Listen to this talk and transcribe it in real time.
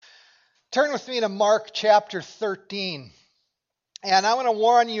Turn with me to Mark chapter 13. And I want to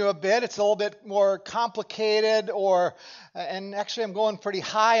warn you a bit. It's a little bit more complicated, and actually I'm going pretty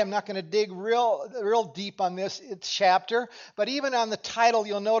high. I'm not going to dig real deep on this chapter. But even on the title,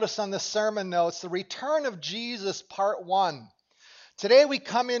 you'll notice on the sermon notes, The Return of Jesus, Part 1. Today we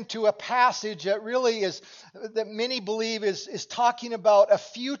come into a passage that really is, that many believe is talking about a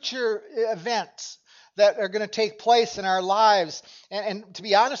future event that are going to take place in our lives. And to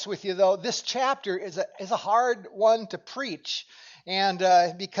be honest with you, though, this chapter is a hard one to preach. And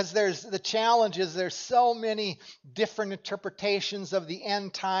because there's the challenges, there's so many different interpretations of the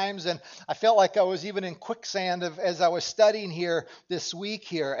end times. And I felt like I was even in quicksand as I was studying here this week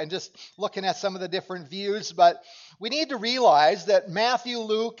here and just looking at some of the different views. But we need to realize that Matthew,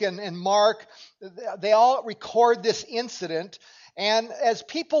 Luke, and Mark, they all record this incident. And as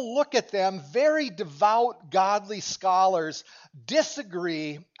people look at them, very devout, godly scholars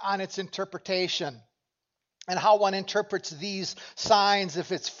disagree on its interpretation and how one interprets these signs,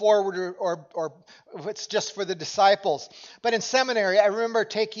 if it's forward or if it's just for the disciples. But in seminary, I remember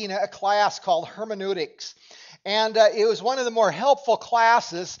taking a class called hermeneutics. And it was one of the more helpful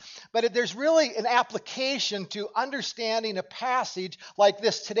classes, but there's really an application to understanding a passage like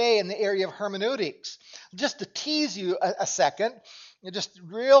this today in the area of hermeneutics. Just to tease you a second, just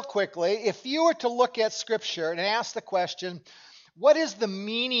real quickly, if you were to look at Scripture and ask the question, what is the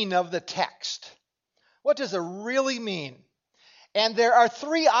meaning of the text? What does it really mean? And there are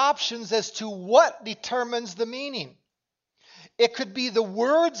three options as to what determines the meaning. It could be the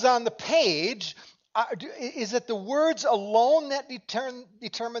words on the page. Is it the words alone that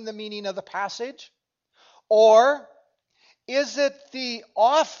determine the meaning of the passage? Or is it the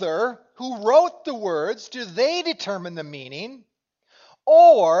author who wrote the words? Do they determine the meaning?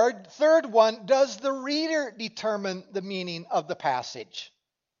 Or, third one, does the reader determine the meaning of the passage?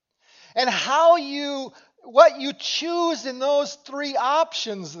 And what you choose in those three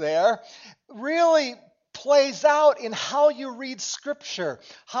options there really plays out in how you read Scripture,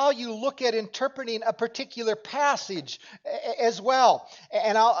 how you look at interpreting a particular passage as well.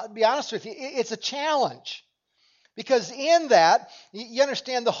 And I'll be honest with you, it's a challenge. Because in that, you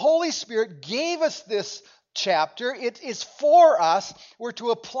understand, the Holy Spirit gave us this chapter. It is for us. We're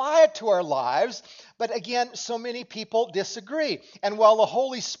to apply it to our lives. But again, so many people disagree. And while the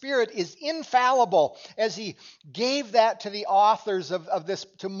Holy Spirit is infallible, as he gave that to the authors of this,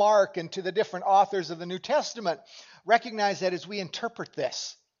 to Mark and to the different authors of the New Testament, recognize that as we interpret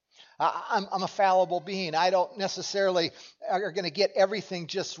this. I'm a fallible being. I don't necessarily are going to get everything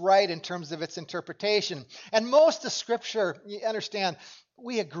just right in terms of its interpretation. And most of Scripture, you understand,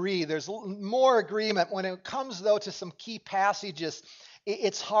 we agree. There's more agreement. When it comes, though, to some key passages,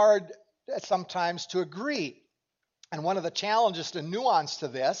 it's hard sometimes to agree. And one of the challenges to nuance to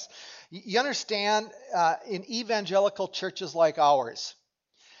this, you understand, in evangelical churches like ours,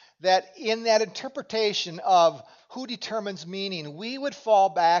 that in that interpretation of who determines meaning, we would fall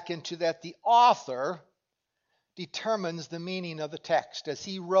back into that the author determines the meaning of the text as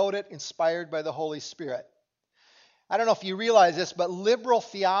he wrote it, inspired by the Holy Spirit. I don't know if you realize this, but liberal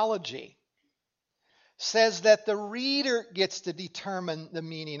theology says that the reader gets to determine the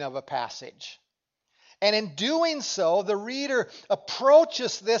meaning of a passage. And in doing so, the reader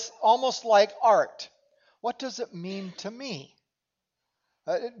approaches this almost like art. What does it mean to me?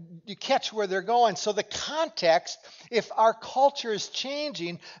 You catch where they're going. So the context, if our culture is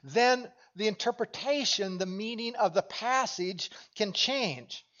changing, then the interpretation, the meaning of the passage can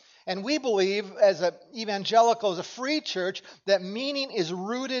change. And we believe, as an evangelical, as a free church, that meaning is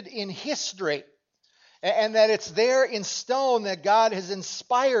rooted in history. And that it's there in stone, that God has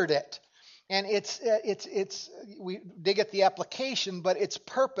inspired it. And we dig at the application, but its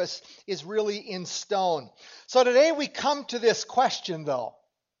purpose is really in stone. So today we come to this question, though.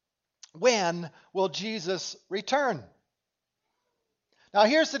 When will Jesus return? Now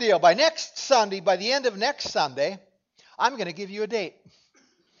here's the deal. By next Sunday, by the end of next Sunday, I'm going to give you a date.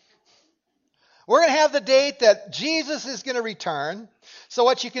 We're going to have the date that Jesus is going to return. So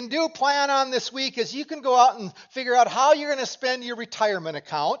what you can do, plan on this week, is you can go out and figure out how you're going to spend your retirement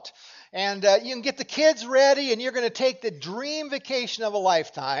account. And you can get the kids ready, and you're going to take the dream vacation of a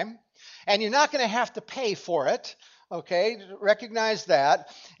lifetime. And you're not going to have to pay for it. Okay, recognize that.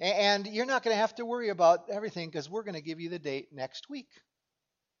 And you're not going to have to worry about everything because we're going to give you the date next week.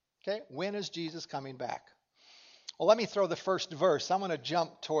 Okay, when is Jesus coming back? Well, let me throw the first verse. I'm going to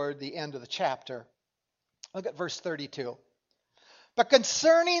jump toward the end of the chapter. Look at verse 32. But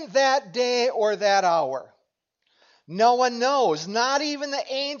concerning that day or that hour, no one knows, not even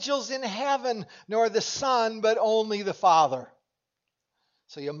the angels in heaven, nor the Son, but only the Father.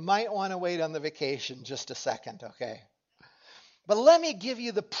 So you might want to wait on the vacation just a second, okay? But let me give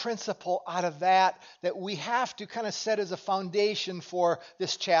you the principle out of that we have to kind of set as a foundation for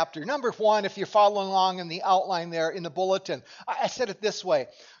this chapter. Number one, if you're following along in the outline there in the bulletin, I said it this way: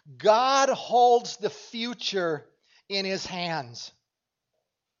 God holds the future in his hands.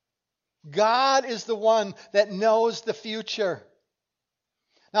 God is the one that knows the future.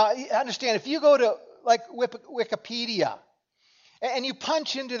 Now, understand, if you go to like Wikipedia, and you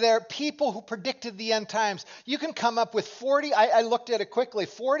punch into there people who predicted the end times, you can come up with I looked at it quickly,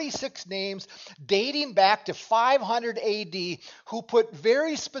 46 names dating back to 500 AD who put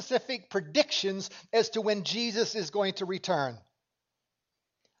very specific predictions as to when Jesus is going to return.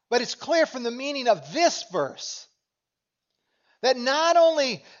 But it's clear from the meaning of this verse that not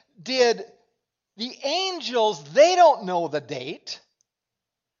only did the angels, they don't know the date,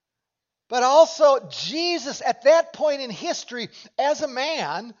 but also Jesus, at that point in history, as a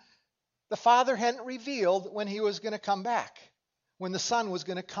man, the Father hadn't revealed when he was going to come back, when the Son was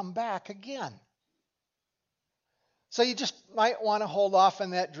going to come back again. So you just might want to hold off on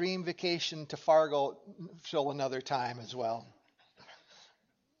that dream vacation to Fargo till another time as well.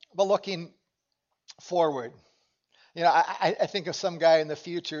 But looking forward, I think of some guy in the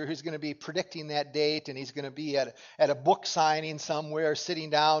future who's going to be predicting that date, and he's going to be at a book signing somewhere, sitting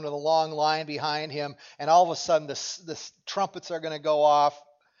down with a long line behind him, and all of a sudden the trumpets are going to go off,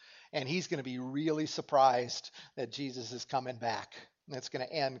 and he's going to be really surprised that Jesus is coming back. And it's going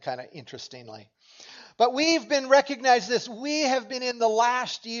to end kind of interestingly. But we've been recognized this. We have been in the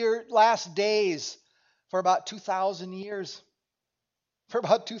last days for about 2,000 years. For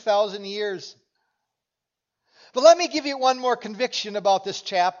about 2,000 years. But let me give you one more conviction about this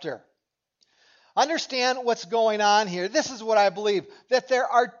chapter. Understand what's going on here. This is what I believe, that there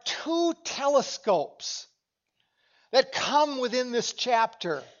are two telescopes that come within this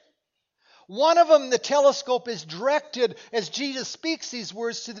chapter. One of them, the telescope, is directed, as Jesus speaks these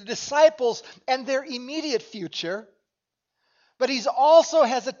words, to the disciples and their immediate future. But he also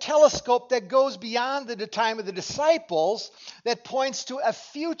has a telescope that goes beyond the time of the disciples that points to a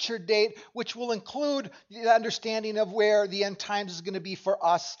future date, which will include the understanding of where the end times is going to be for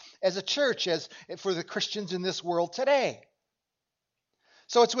us as a church, as for the Christians in this world today.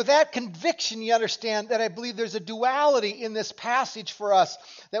 So it's with that conviction you understand that I believe there's a duality in this passage for us,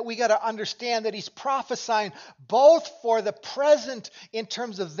 that we got to understand that he's prophesying both for the present in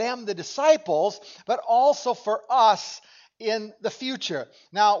terms of them, the disciples, but also for us in the future.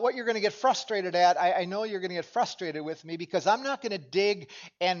 Now, what you're going to get frustrated at, I know you're going to get frustrated with me, because I'm not going to dig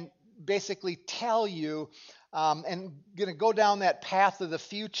and basically tell you and going to go down that path of the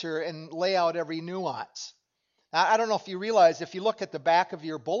future and lay out every nuance. Now, I don't know if you realize, if you look at the back of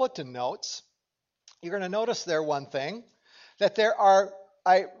your bulletin notes, you're going to notice there one thing, that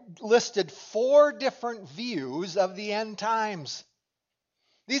I listed 4 different views of the end times.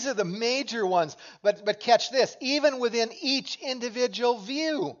 These are the major ones, but catch this, even within each individual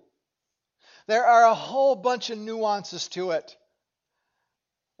view, there are a whole bunch of nuances to it.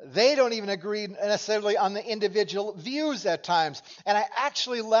 They don't even agree necessarily on the individual views at times. And I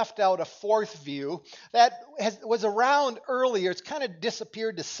actually left out a 4th view that was around earlier. It's kind of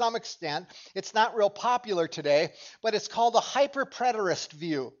disappeared to some extent. It's not real popular today, but it's called the hyper-preterist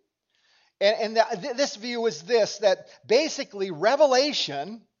view. And this view is this, that basically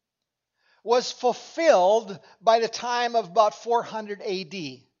Revelation was fulfilled by the time of about 400 AD.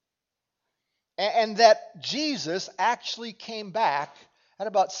 And that Jesus actually came back at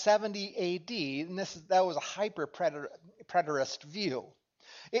about 70 AD, and that was a hyper-preterist view.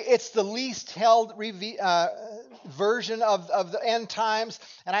 It's the least held version of the end times,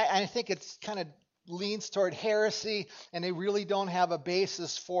 and I think it's kind of leans toward heresy, and they really don't have a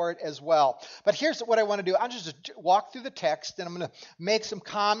basis for it as well. But here's what I want to do. I'm just walk through the text, and I'm going to make some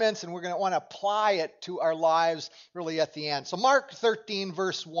comments, and we're going to want to apply it to our lives really at the end. So Mark 13,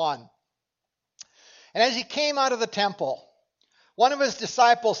 verse 1. And as he came out of the temple, one of his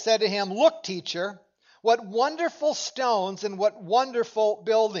disciples said to him, "Look, teacher, what wonderful stones and what wonderful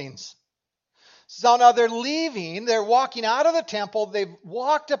buildings." So now they're walking out of the temple. They've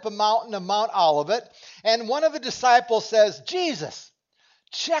walked up a mountain of Mount Olivet. And one of the disciples says, "Jesus,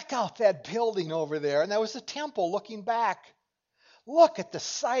 check out that building over there." And that was the temple looking back. "Look at the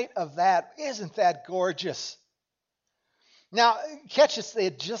sight of that. Isn't that gorgeous?" Now, catch this, they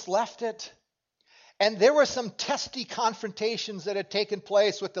had just left it. And there were some testy confrontations that had taken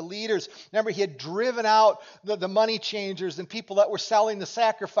place with the leaders. Remember, he had driven out the money changers and people that were selling the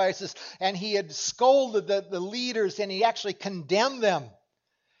sacrifices, and he had scolded the leaders, and he actually condemned them.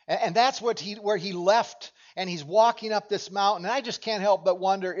 And that's where he left and he's walking up this mountain. And I just can't help but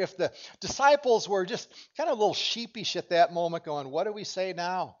wonder if the disciples were just kind of a little sheepish at that moment, going, what do we say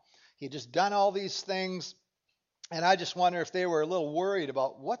now? He had just done all these things. And I just wonder if they were a little worried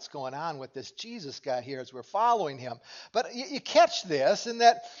about what's going on with this Jesus guy here as we're following him. But you catch this in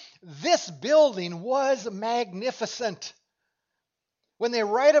that this building was magnificent. When they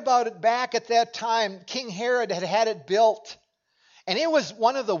write about it back at that time, King Herod had had it built. And it was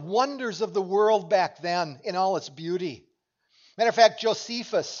one of the wonders of the world back then in all its beauty. Matter of fact,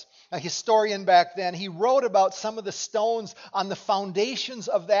 Josephus, a historian back then, he wrote about some of the stones on the foundations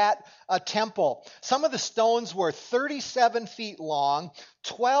of that temple. Some of the stones were 37 feet long,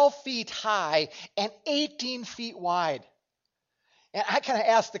 12 feet high, and 18 feet wide. And I kind of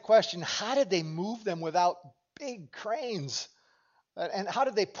asked the question, how did they move them without big cranes? And how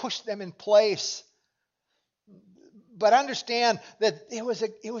did they push them in place? But understand that it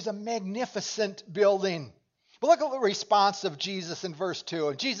was a magnificent building. But look at the response of Jesus in verse 2.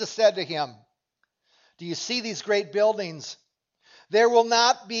 And Jesus said to him, do you see these great buildings? There will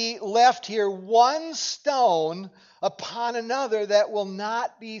not be left here one stone upon another that will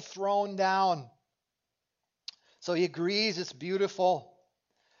not be thrown down. So he agrees, it's beautiful.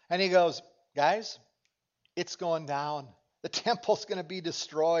 And he goes, guys, it's going down. The temple's going to be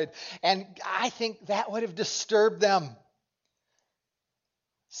destroyed. And I think that would have disturbed them.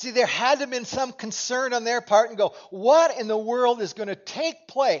 See, there had to have been some concern on their part and go, what in the world is going to take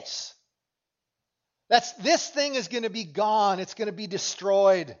place? This thing is going to be gone. It's going to be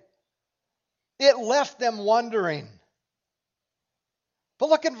destroyed. It left them wondering. But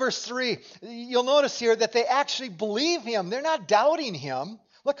look at verse 3. You'll notice here that they actually believe him. They're not doubting him.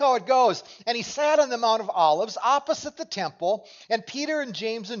 Look how it goes. And he sat on the Mount of Olives opposite the temple, and Peter and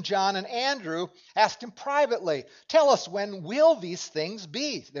James and John and Andrew asked him privately, tell us, when will these things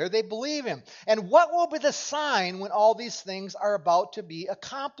be? There they believe him. And what will be the sign when all these things are about to be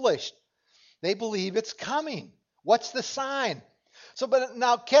accomplished? They believe it's coming. What's the sign? So, but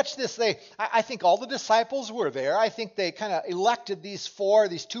now catch this. I think all the disciples were there. I think they kind of elected these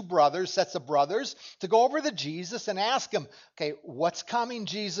two brothers, sets of brothers, to go over to Jesus and ask him, okay, what's coming,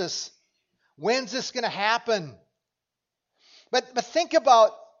 Jesus? When's this going to happen? But think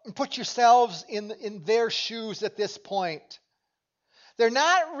about and put yourselves in their shoes at this point. They're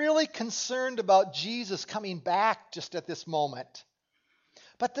not really concerned about Jesus coming back just at this moment,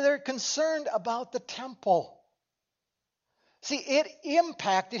 but they're concerned about the temple. See, it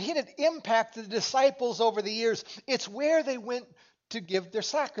had impacted the disciples over the years. It's where they went to give their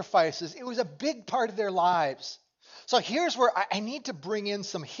sacrifices. It was a big part of their lives. So here's where I need to bring in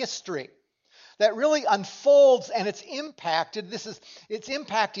some history that really unfolds, and it's impacted. It's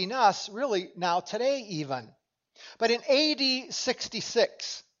impacting us really now today even. But in AD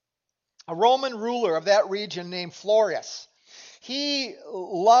 66, a Roman ruler of that region named Florus, he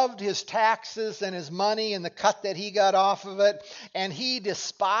loved his taxes and his money and the cut that he got off of it, and he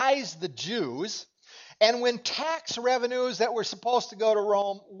despised the Jews. And when tax revenues that were supposed to go to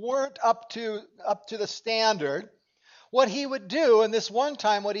Rome weren't up to the standard, what he would do, and this one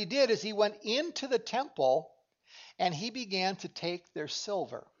time what he did is he went into the temple and he began to take their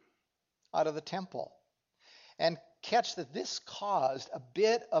silver out of the temple. And catch that this caused a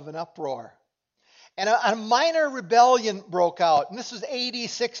bit of an uproar. And a minor rebellion broke out. And this was AD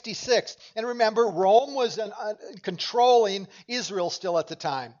 66. And remember, Rome was controlling Israel still at the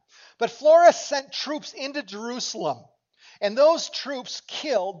time. But Florus sent troops into Jerusalem. And those troops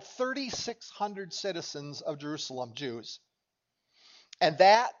killed 3,600 citizens of Jerusalem, Jews. And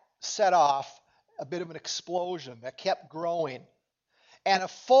that set off a bit of an explosion that kept growing. And a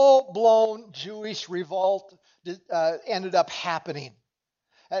full-blown Jewish revolt ended up happening.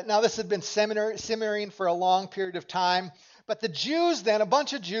 Now, this had been simmering for a long period of time. But the Jews then, a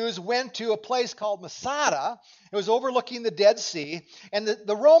bunch of Jews, went to a place called Masada. It was overlooking the Dead Sea. And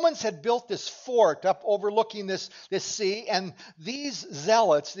the Romans had built this fort up overlooking this sea. And these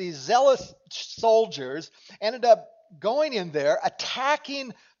zealots, these zealous soldiers, ended up going in there,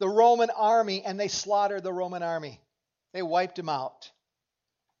 attacking the Roman army, and they slaughtered the Roman army. They wiped them out.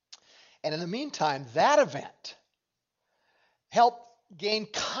 And in the meantime, that event helped gain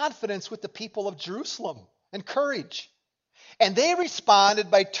confidence with the people of Jerusalem and courage. And they responded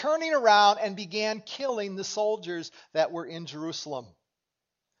by turning around and began killing the soldiers that were in Jerusalem.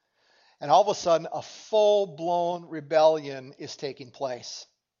 And all of a sudden, a full-blown rebellion is taking place.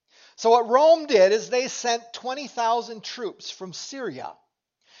 So what Rome did is they sent 20,000 troops from Syria.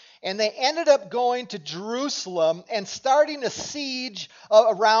 And they ended up going to Jerusalem and starting a siege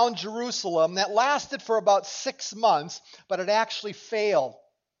around Jerusalem that lasted for about 6 months, but it actually failed.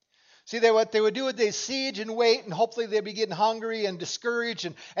 See, what they would do is they'd siege and wait, and hopefully they'd be getting hungry and discouraged,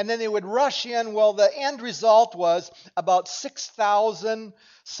 and then they would rush in. Well, the end result was about 6,000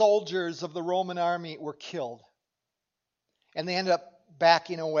 soldiers of the Roman army were killed, and they ended up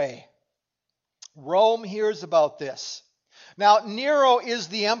backing away. Rome hears about this. Now, Nero is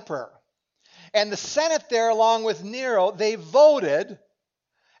the emperor, and the Senate there, along with Nero, they voted.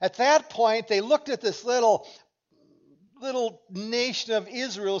 At that point, they looked at this little nation of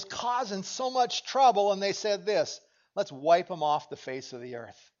Israel is causing so much trouble, and they said this: let's wipe them off the face of the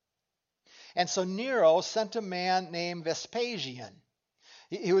earth. And so Nero sent a man named Vespasian.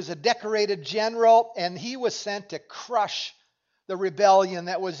 He was a decorated general, and he was sent to crush the rebellion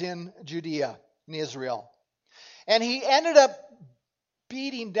that was in Judea, in Israel. And he ended up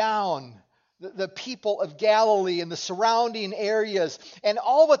beating down the people of Galilee and the surrounding areas, and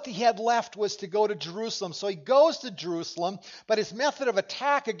all what he had left was to go to Jerusalem. So he goes to Jerusalem, but his method of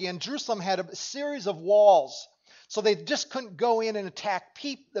attack, again, Jerusalem had a series of walls, so they just couldn't go in and attack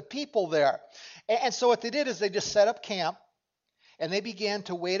the people there. And so what they did is they just set up camp, and they began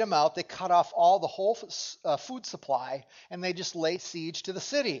to wait them out. They cut off all the whole food supply, and they just laid siege to the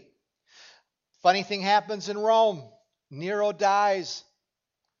city. Funny thing happens in Rome. Nero dies.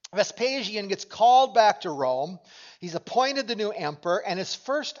 Vespasian gets called back to Rome. He's appointed the new emperor, and his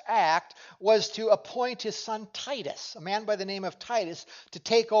first act was to appoint his son Titus, a man by the name of Titus, to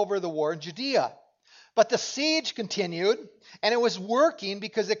take over the war in Judea. But the siege continued, and it was working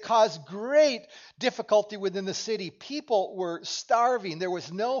because it caused great difficulty within the city. People were starving. There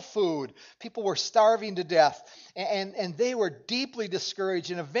was no food. People were starving to death, and they were deeply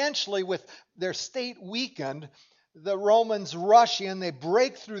discouraged. And eventually, with their state weakened, the Romans rush in, they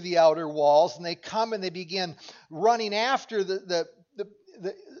break through the outer walls, and they come and they begin running after the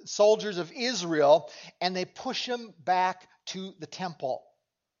soldiers of Israel, and they push them back to the temple.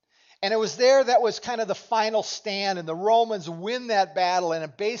 And it was there that was kind of the final stand, and the Romans win that battle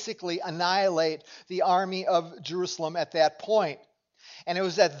and basically annihilate the army of Jerusalem at that point. And it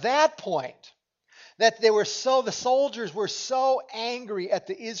was at that point that the soldiers were so angry at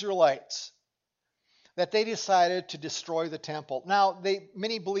the Israelites that they decided to destroy the temple. Now,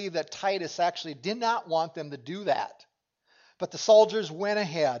 many believe that Titus actually did not want them to do that. But the soldiers went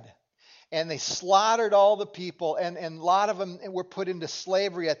ahead, and they slaughtered all the people, and a lot of them were put into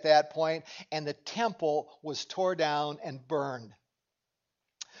slavery at that point, and the temple was torn down and burned.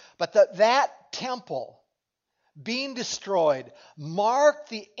 But that temple being destroyed marked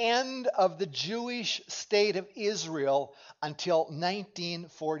the end of the Jewish state of Israel until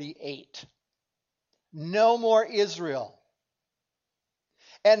 1948. No more Israel.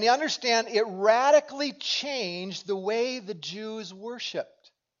 And you understand, it radically changed the way the Jews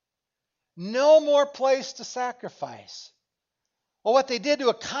worshiped. No more place to sacrifice. Well, what they did to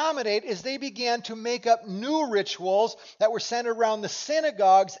accommodate is they began to make up new rituals that were centered around the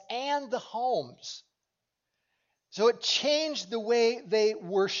synagogues and the homes. So it changed the way they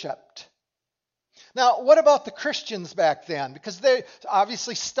worshiped. Now, what about the Christians back then? Because they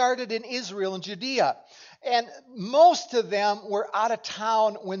obviously started in Israel and Judea. And most of them were out of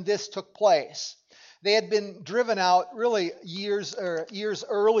town when this took place. They had been driven out really years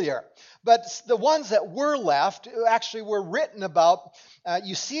earlier. But the ones that were left actually were written about.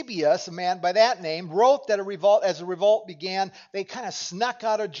 Eusebius, a man by that name, wrote that as a revolt began, they kind of snuck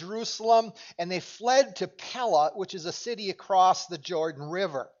out of Jerusalem and they fled to Pella, which is a city across the Jordan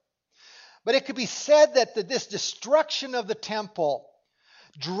River. But it could be said that this destruction of the temple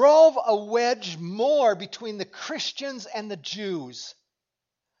drove a wedge more between the Christians and the Jews.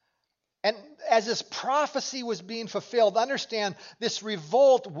 And as this prophecy was being fulfilled, understand this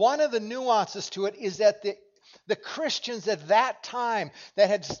revolt, one of the nuances to it is that the Christians at that time that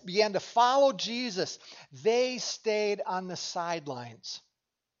had began to follow Jesus, they stayed on the sidelines.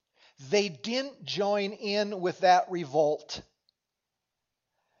 They didn't join in with that revolt.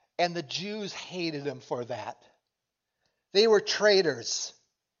 And the Jews hated them for that. They were traitors.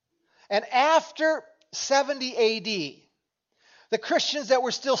 And after 70 AD, the Christians that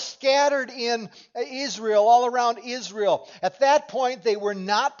were still scattered in Israel, all around Israel, at that point they were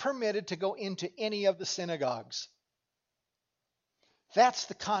not permitted to go into any of the synagogues. That's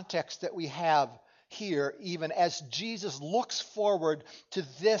the context that we have here, even as Jesus looks forward to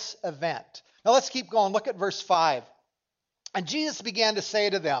this event. Now let's keep going. Look at verse 5. And Jesus began to say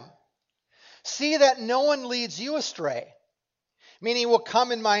to them, "See that no one leads you astray. Many will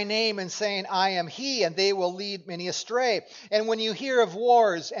come in my name and saying, 'I am he,' and they will lead many astray. And when you hear of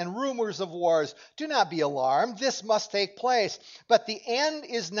wars and rumors of wars, do not be alarmed. This must take place. But the end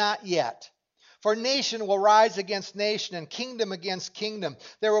is not yet. For nation will rise against nation and kingdom against kingdom.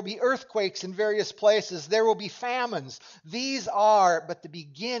 There will be earthquakes in various places. There will be famines. These are but the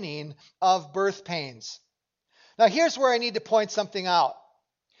beginning of birth pains. Now here's where I need to point something out.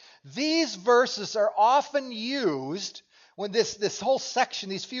 These verses are often used when this whole section,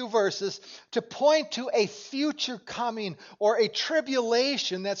 these few verses, to point to a future coming or a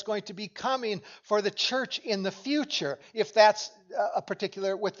tribulation that's going to be coming for the church in the future, if that's a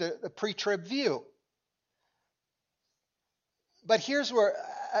particular with the pre-trib view. But here's where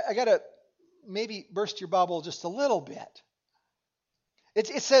I got to maybe burst your bubble just a little bit.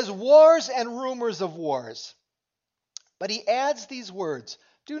 It says wars and rumors of wars. But he adds these words,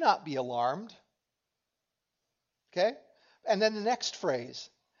 do not be alarmed. Okay? And then the next phrase,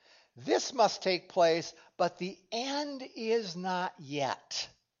 this must take place, but the end is not yet.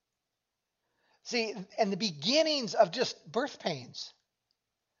 See, and the beginnings of just birth pains.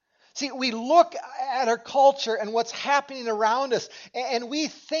 See, we look at our culture and what's happening around us, and we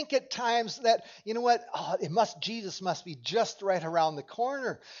think at times that, you know what, Jesus must be just right around the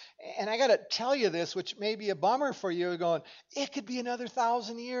corner. And I got to tell you this, which may be a bummer for you, going, it could be another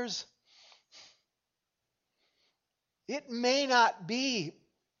 1,000 years. It may not be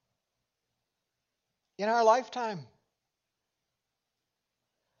in our lifetime.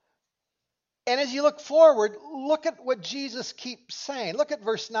 And as you look forward, look at what Jesus keeps saying. Look at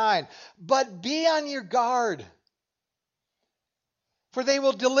verse 9. But be on your guard, for they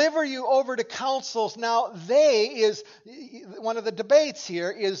will deliver you over to councils. Now, they is one of the debates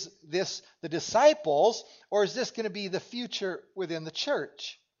here. Is this the disciples, or is this going to be the future within the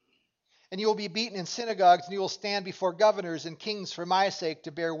church? And you will be beaten in synagogues, and you will stand before governors and kings for my sake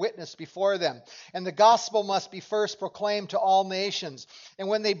to bear witness before them. And the gospel must be first proclaimed to all nations. And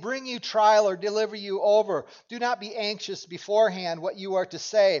when they bring you trial or deliver you over, do not be anxious beforehand what you are to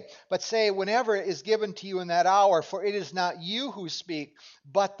say, but say whenever it is given to you in that hour, for it is not you who speak,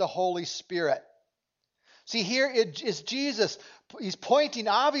 but the Holy Spirit. See, here is Jesus. He's pointing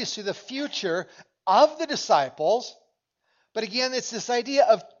obviously the future of the disciples. But again, it's this idea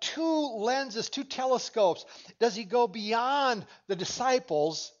of two lenses, two telescopes. Does he go beyond the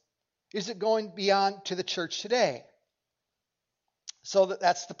disciples? Is it going beyond to the church today? So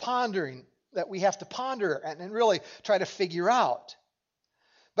that's the pondering that we have to ponder and really try to figure out.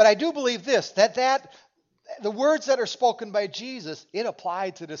 But I do believe this, that the words that are spoken by Jesus, it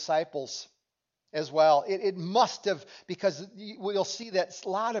applied to disciples as well. It must have, because we'll see that a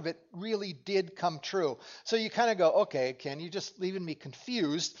lot of it really did come true. So you kind of go, okay, Ken, you're just leaving me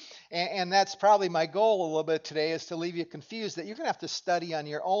confused. And that's probably my goal a little bit today, is to leave you confused, that you're going to have to study on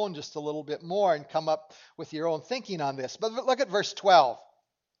your own just a little bit more and come up with your own thinking on this. But look at verse 12.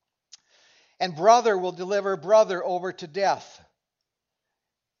 And brother will deliver brother over to death.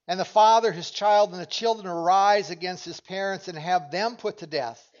 And the father his child, and the children will rise against his parents and have them put to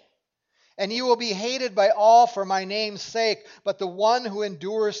death. And you will be hated by all for my name's sake, but the one who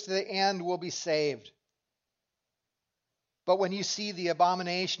endures to the end will be saved. But when you see the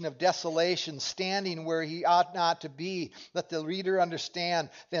abomination of desolation standing where he ought not to be, let the reader understand,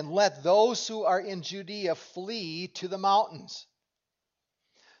 then let those who are in Judea flee to the mountains.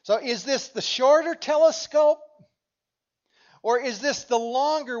 So is this the shorter telescope, or is this the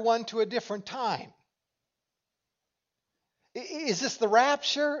longer one to a different time? Is this the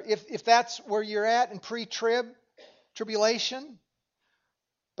rapture, if that's where you're at in tribulation?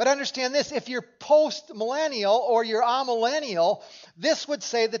 But understand this, if you're post-millennial or you're amillennial, this would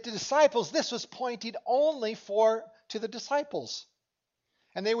say that the disciples, this was pointed only to the disciples.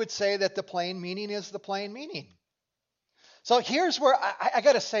 And they would say that the plain meaning is the plain meaning. So here's where I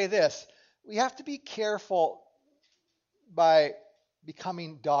got to say this. We have to be careful by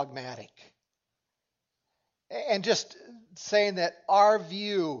becoming dogmatic. And just saying that our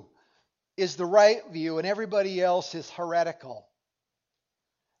view is the right view and everybody else is heretical.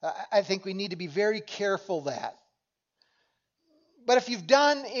 I think we need to be very careful that. But if you've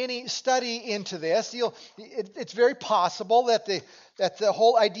done any study into this, it's very possible that the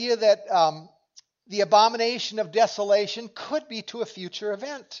whole idea that the abomination of desolation could be to a future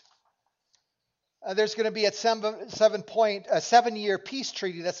event. There's going to be a 7-year peace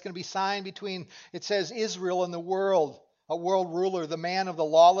treaty that's going to be signed between, it says, Israel and the world, a world ruler, the man of the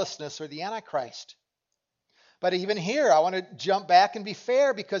lawlessness, or the Antichrist. But even here, I want to jump back and be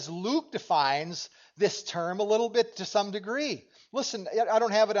fair, because Luke defines this term a little bit to some degree. Listen, I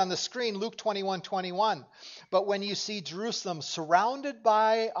don't have it on the screen, Luke 21:21. But when you see Jerusalem surrounded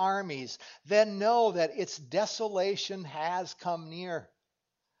by armies, then know that its desolation has come near.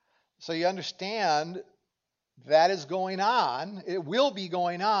 So you understand, that is going on. It will be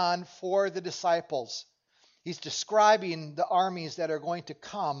going on for the disciples. He's describing the armies that are going to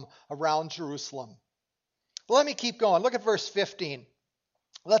come around Jerusalem. Let me keep going. Look at verse 15.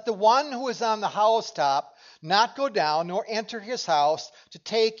 Let the one who is on the housetop not go down, nor enter his house to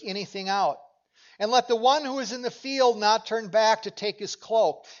take anything out. And let the one who is in the field not turn back to take his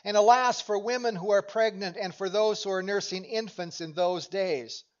cloak. And alas, for women who are pregnant and for those who are nursing infants in those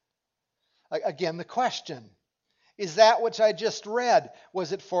days. Again, the question, is that which I just read,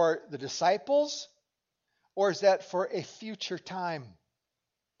 was it for the disciples, or is that for a future time?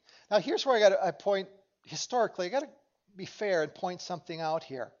 Now, here's where I point, historically, I got to be fair and point something out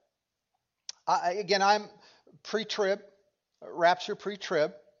here. I'm pre-trib, rapture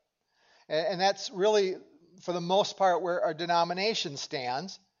pre-trib, and that's really, for the most part, where our denomination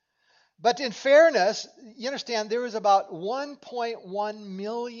stands. But in fairness, you understand, there was about 1.1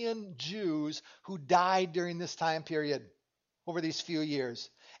 million Jews who died during this time period over these few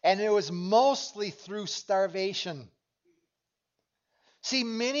years. And it was mostly through starvation. See,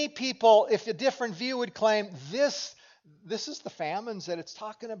 many people, if a different view, would claim this is the famines that it's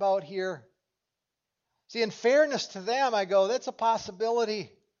talking about here. See, in fairness to them, I go, that's a possibility.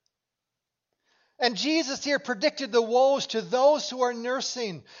 And Jesus here predicted the woes to those who are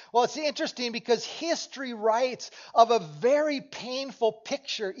nursing. Well, it's interesting because history writes of a very painful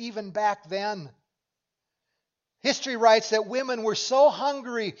picture even back then. History writes that women were so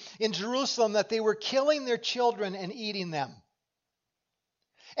hungry in Jerusalem that they were killing their children and eating them.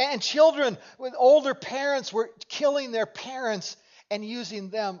 And children with older parents were killing their parents and using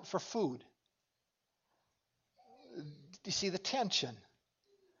them for food. Do you see the tension?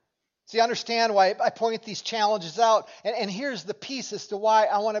 See, understand why I point these challenges out. And here's the piece as to why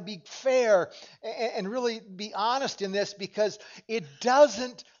I want to be fair and really be honest in this, because it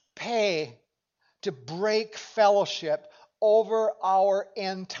doesn't pay to break fellowship over our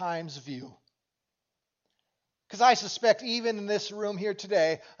end times view. Because I suspect even in this room here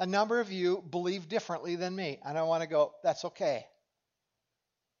today, a number of you believe differently than me. And I want to go, that's okay.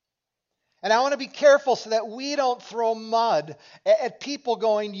 And I want to be careful so that we don't throw mud at people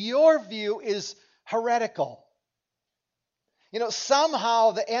going, your view is heretical. You know,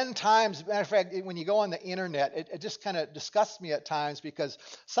 somehow the end times, matter of fact, when you go on the internet, it just kind of disgusts me at times, because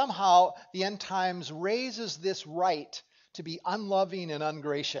somehow the end times raises this right to be unloving and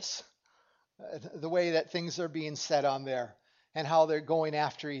ungracious. The way that things are being said on there and how they're going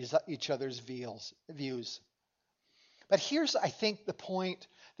after each other's views. But here's, I think, the point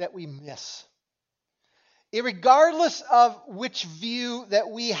that we miss. Irregardless of which view that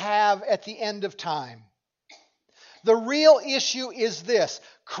we have at the end of time, the real issue is this: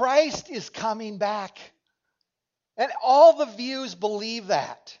 Christ is coming back. And all the views believe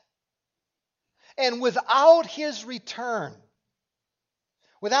that. And without his return,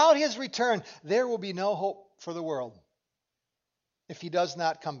 there will be no hope for the world if he does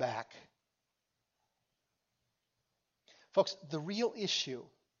not come back. Folks, the real issue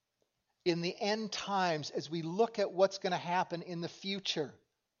in the end times, as we look at what's going to happen in the future,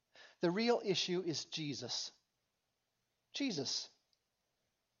 the real issue is Jesus. Jesus.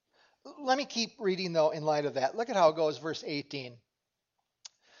 Let me keep reading, though, in light of that. Look at how it goes, verse 18.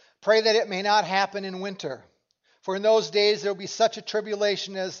 Pray that it may not happen in winter. For in those days there will be such a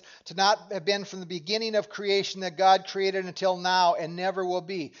tribulation as to not have been from the beginning of creation that God created until now, and never will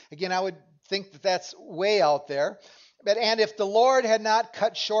be. Again, I would think that that's way out there. And if the Lord had not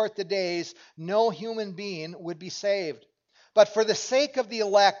cut short the days, no human being would be saved. But for the sake of the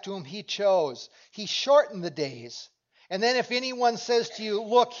elect whom he chose, he shortened the days. And then if anyone says to you,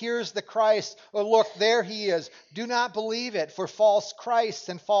 look, here's the Christ, or look, there he is, do not believe it, for false Christs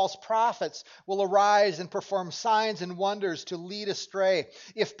and false prophets will arise and perform signs and wonders to lead astray,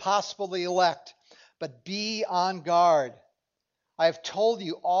 if possible, the elect. But be on guard. I have told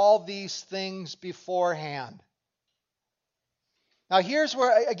you all these things beforehand. Now here's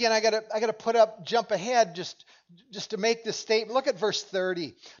where, again, I gotta jump ahead just to make this statement. Look at verse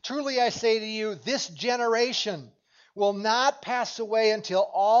 30. Truly I say to you, this generation will not pass away until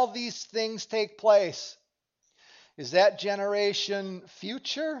all these things take place. Is that generation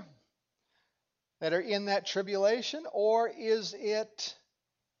future that are in that tribulation, or is it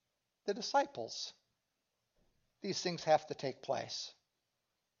the disciples? These things have to take place.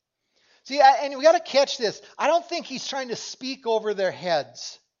 See, and we got to catch this. I don't think he's trying to speak over their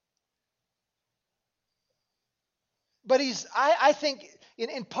heads. But I think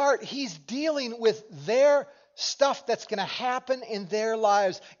in part he's dealing with their stuff that's going to happen in their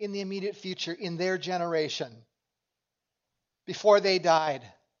lives in the immediate future, in their generation, before they died.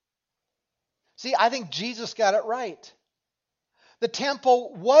 See, I think Jesus got it right. The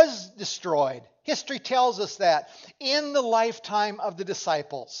temple was destroyed. History tells us that in the lifetime of the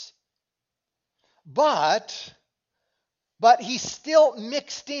disciples. But he still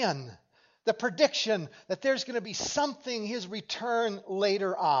mixed in the prediction that there's going to be something, his return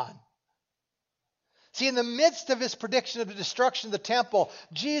later on. See, in the midst of his prediction of the destruction of the temple,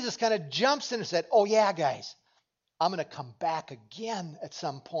 Jesus kind of jumps in and said, oh yeah, guys, I'm going to come back again at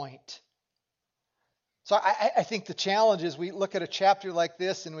some point. So I think the challenge is we look at a chapter like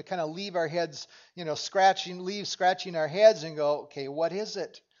this and we kind of leave our heads, scratching our heads and go, okay, what is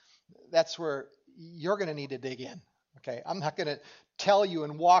it? That's where you're going to need to dig in. Okay, I'm not going to tell you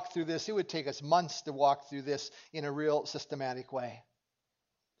and walk through this. It would take us months to walk through this in a real systematic way.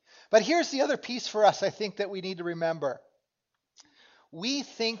 But here's the other piece for us, I think, that we need to remember. We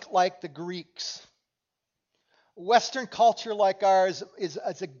think like the Greeks. Western culture like ours is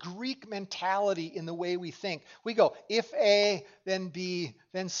a Greek mentality in the way we think. We go, if A, then B,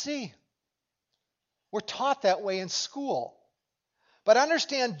 then C. We're taught that way in school. But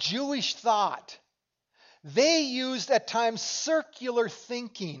understand Jewish thought. They used at times circular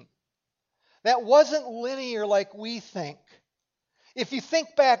thinking that wasn't linear like we think. If you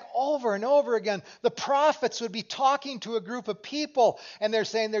think back over and over again, the prophets would be talking to a group of people and they're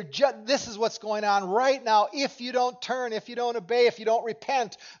saying, this is what's going on right now. If you don't turn, if you don't obey, if you don't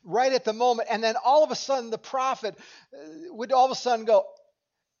repent right at the moment. And then all of a sudden the prophet would all of a sudden go,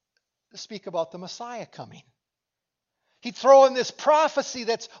 speak about the Messiah coming. He'd throw in this prophecy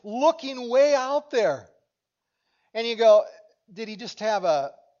that's looking way out there. And you go, did he just have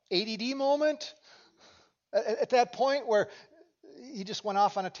a ADD moment at that point where he just went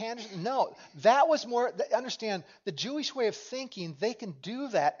off on a tangent? No, that was more, understand, the Jewish way of thinking, they can do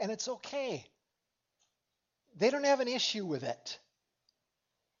that and it's okay. They don't have an issue with it.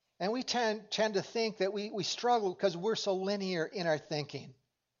 And we tend to think that we struggle because we're so linear in our thinking.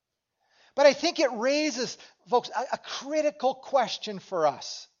 But I think it raises, folks, a critical question for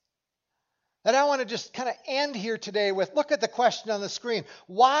us that I want to just kind of end here today with. Look at the question on the screen.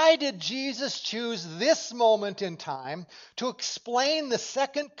 Why did Jesus choose this moment in time to explain the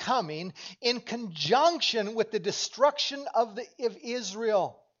second coming in conjunction with the destruction of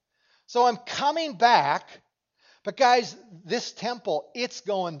Israel? So I'm coming back, but guys, this temple, it's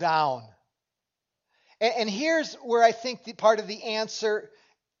going down. And here's where I think part of the answer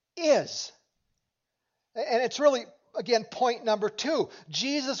is. And it's really, again, point number 2.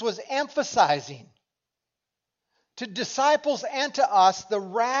 Jesus was emphasizing to disciples and to us the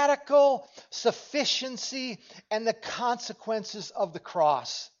radical sufficiency and the consequences of the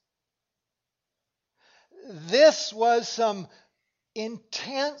cross. This was some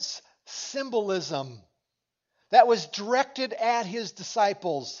intense symbolism that was directed at his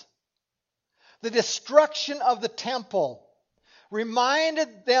disciples. The destruction of the temple reminded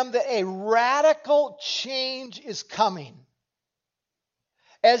them that a radical change is coming.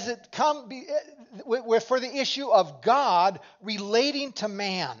 As it for the issue of God relating to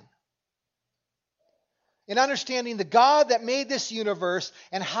man. In understanding the God that made this universe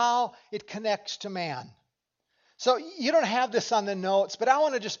and how it connects to man. So you don't have this on the notes, but I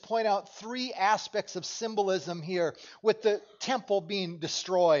want to just point out 3 aspects of symbolism here with the temple being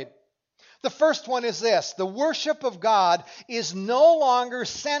destroyed. The first one is this: the worship of God is no longer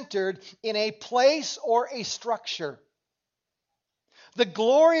centered in a place or a structure. The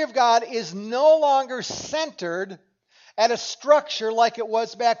glory of God is no longer centered at a structure like it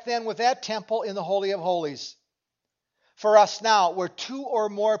was back then with that temple in the Holy of Holies. For us now, where 2 or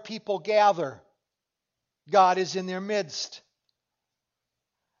more people gather, God is in their midst.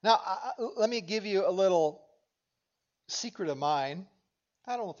 Now, let me give you a little secret of mine.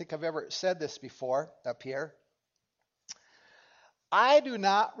 I don't think I've ever said this before up here. I do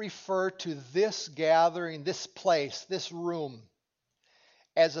not refer to this gathering, this place, this room,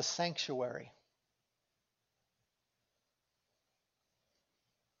 as a sanctuary.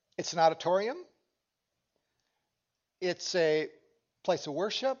 It's an auditorium. It's a place of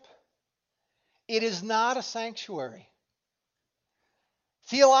worship. It is not a sanctuary.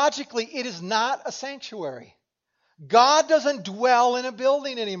 Theologically, it is not a sanctuary. God doesn't dwell in a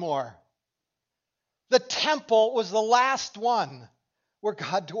building anymore. The temple was the last one where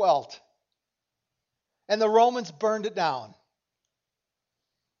God dwelt. And the Romans burned it down.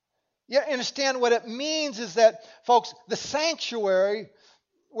 You understand what it means is that, folks, the sanctuary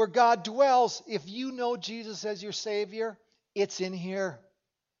where God dwells, if you know Jesus as your Savior, it's in here.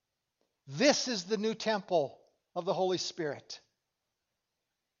 This is the new temple of the Holy Spirit,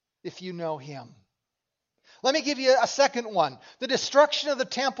 if you know Him. Let me give you a second one. The destruction of the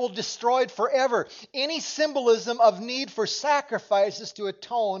temple destroyed forever any symbolism of need for sacrifices to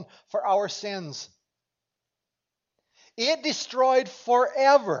atone for our sins. It destroyed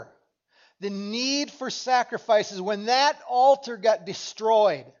forever the need for sacrifices. When that altar got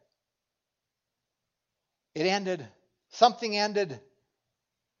destroyed, it ended. Something ended.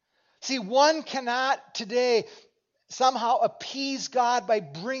 See, one cannot today somehow appease God by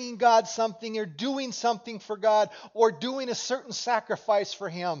bringing God something or doing something for God or doing a certain sacrifice for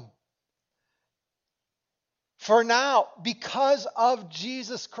Him. For now, because of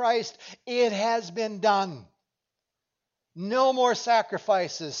Jesus Christ, it has been done. No more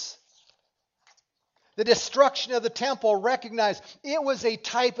sacrifices. The destruction of the temple, recognized it was a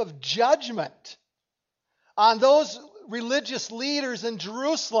type of judgment on those religious leaders in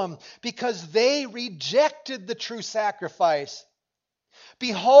Jerusalem because they rejected the true sacrifice.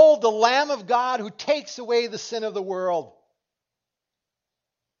 Behold, the Lamb of God who takes away the sin of the world.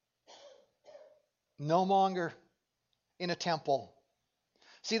 No longer in a temple.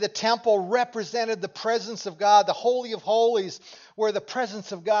 See, the temple represented the presence of God, the Holy of Holies, where the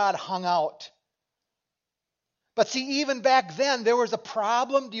presence of God hung out. But see, even back then, there was a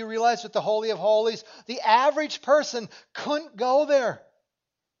problem. Do you realize with the Holy of Holies? The average person couldn't go there.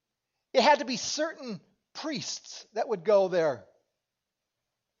 It had to be certain priests that would go there.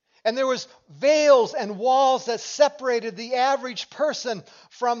 And there was veils and walls that separated the average person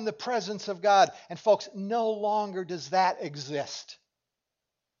from the presence of God. And folks, no longer does that exist.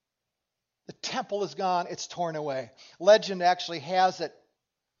 The temple is gone. It's torn away. Legend actually has it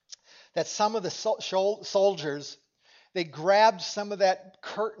that some of the soldiers, they grabbed some of that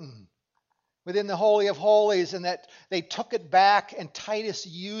curtain within the Holy of Holies and that they took it back, and Titus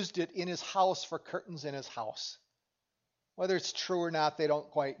used it in his house for curtains in his house. Whether it's true or not, they don't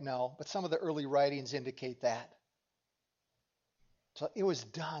quite know, but some of the early writings indicate that. So it was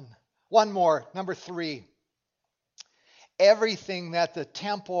done. One more, number 3. Everything that the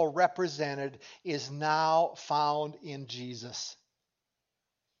temple represented is now found in Jesus.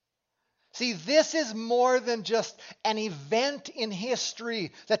 See, this is more than just an event in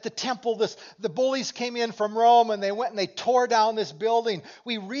history that the temple, the bullies came in from Rome and they went and they tore down this building.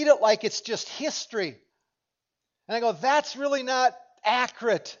 We read it like it's just history. And I go, that's really not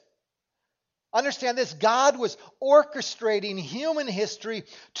accurate. Understand this, God was orchestrating human history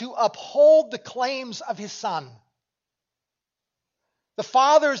to uphold the claims of His Son. The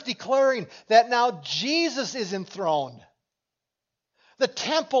Father is declaring that now Jesus is enthroned. The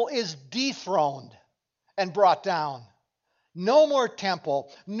temple is dethroned and brought down. No more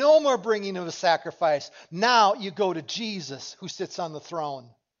temple, no more bringing of a sacrifice. Now you go to Jesus who sits on the throne.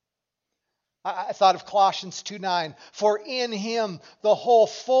 I thought of Colossians 2:9. For in Him the whole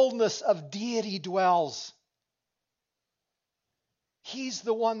fullness of deity dwells. He's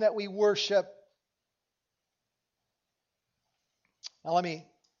the one that we worship. Now let me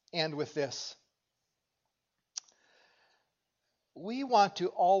end with this. We want to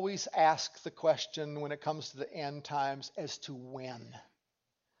always ask the question when it comes to the end times as to when.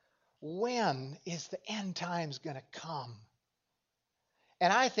 When is the end times going to come?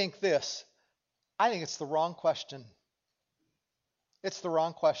 And I think this. I think it's the wrong question. It's the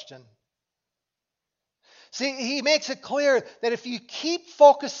wrong question. See, he makes it clear that if you keep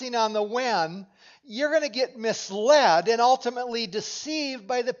focusing on the when, you're going to get misled and ultimately deceived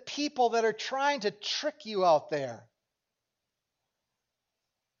by the people that are trying to trick you out there.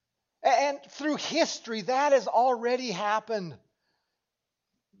 And through history, that has already happened.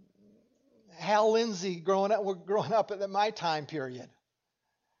 Hal Lindsey, growing up at my time period.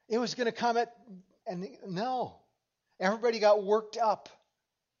 It was going to come and no. Everybody got worked up.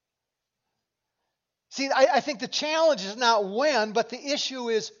 See, I think the challenge is not when, but the issue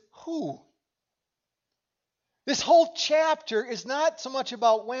is who. This whole chapter is not so much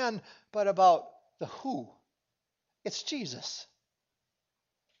about when, but about the who. It's Jesus.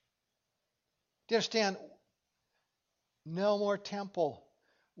 Do you understand? No more temple.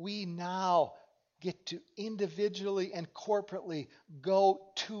 We now get to individually and corporately go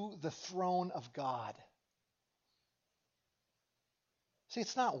to the throne of God. See,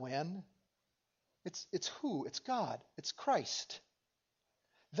 it's not when. It's who. It's God. It's Christ.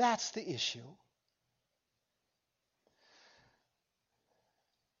 That's the issue.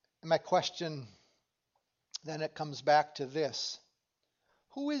 And my question, then it comes back to this.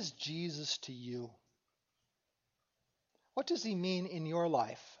 Who is Jesus to you? What does He mean in your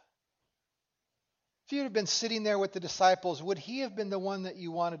life? If you had been sitting there with the disciples, would He have been the one that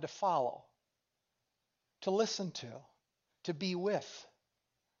you wanted to follow, to listen to be with?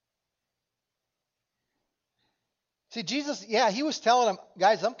 See, Jesus, yeah, he was telling them,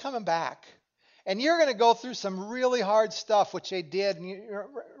 guys, I'm coming back. And you're going to go through some really hard stuff, which they did. And you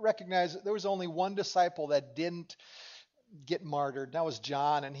recognize that there was only one disciple that didn't get martyred. That was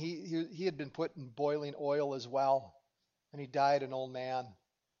John. And he had been put in boiling oil as well. And he died an old man.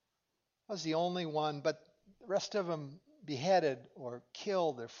 That was the only one. But the rest of them beheaded or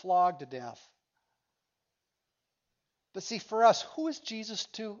killed or flogged to death. But see, for us, who is Jesus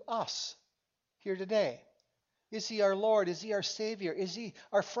to us here today? Is he our Lord? Is he our Savior? Is he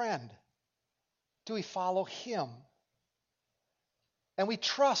our friend? Do we follow him? And we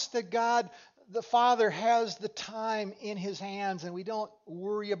trust that God, the Father, has the time in his hands, and we don't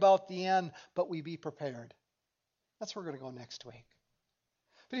worry about the end, but we be prepared. That's where we're going to go next week.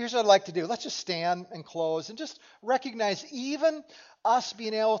 But here's what I'd like to do. Let's just stand and close and just recognize even us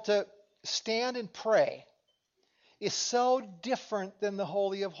being able to stand and pray is so different than the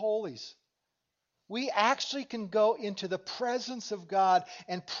Holy of Holies. We actually can go into the presence of God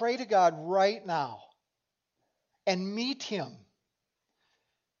and pray to God right now and meet him.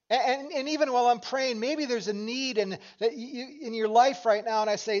 And even while I'm praying, maybe there's a need in your life right now, and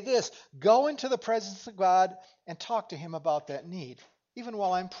I say this, go into the presence of God and talk to him about that need. Even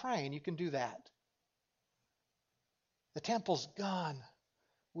while I'm praying, you can do that. The temple's gone.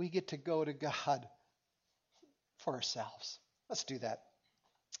 We get to go to God for ourselves. Let's do that.